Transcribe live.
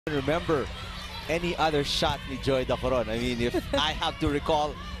Remember any other shot ni Joy Dacoron. I mean, if I have to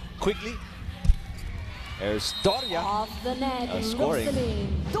recall quickly, there's Doria off the net, scoring. Roselyn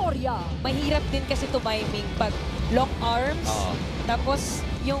Doria. Mahirap din kasi timing pag long arms, tapos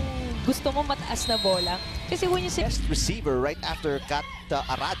yung gusto mo mataas na bola. Kasi when you say best receiver right after Kat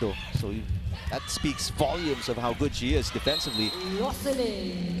Arado, so that speaks volumes of how good she is defensively.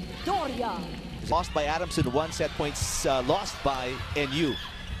 Roselyn Doria. Lost by Adamson, 1 set points lost by NU.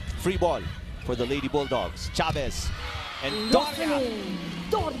 Free ball for the Lady Bulldogs. Chavez and Doria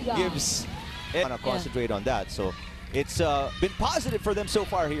gives. And concentrate on that. So it's been positive for them so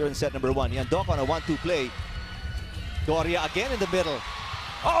far here in set number 1. Yan Doc on a 1-2 play. Doria again in the middle.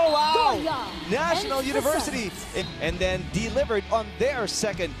 Oh wow! Doria National University, and then delivered on their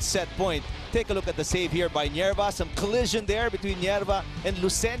second set point. Take a look at the save here by Nierva. Some collision there between Nierva and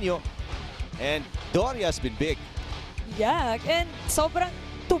Lucenio. And Doria's been big. yeah, and sobrang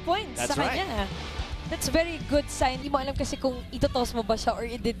 2 points That's sa kanya. That's very good sign. Hindi mo alam kasi kung itotos mo ba siya or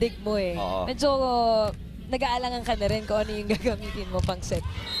ididig mo eh. Medyo nag-aalangan ka na rin kung ano yung gagamitin mo pang set.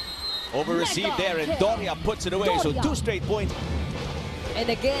 Over-received there and Doria puts it away. So 2 straight points. And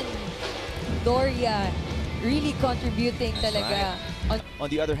again, Doria really contributing talaga. Right.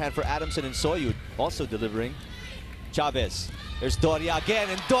 On the other hand, for Adamson and Soyud, also delivering. Chavez. There's Doria again,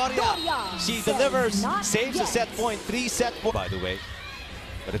 and Doria she delivers, saves a set point, 3 set point, by the way.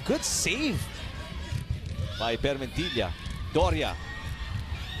 But a good save by Permentilla. Doria.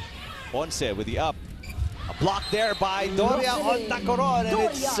 Ponce with the up. A block there by Doria on Dacoron, and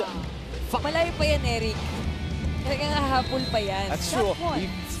it's... Malayo pa yan, Eric. Talagang hahabol pa yan. That's true.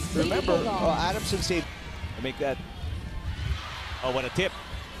 Remember, Adamson saved to make that. Oh, what a tip.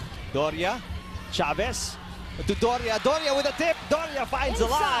 Doria, Chavez to Doria. Doria with a tip. Doria finds the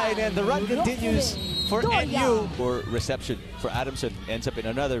line, and the run continues for NU. For reception for Adamson. Ends up in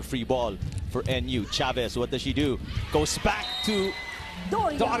another free ball for NU. Chavez, what does she do? Goes back to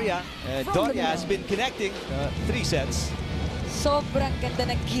Doria. And Doria has been connecting 3 sets. Sobrang ganda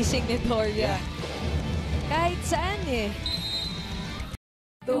ng gising ni Doria. Kahit saan eh.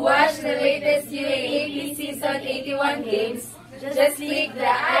 To watch the latest UAAP Season 81 games, just click the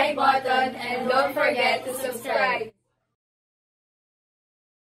I button and don't forget to subscribe.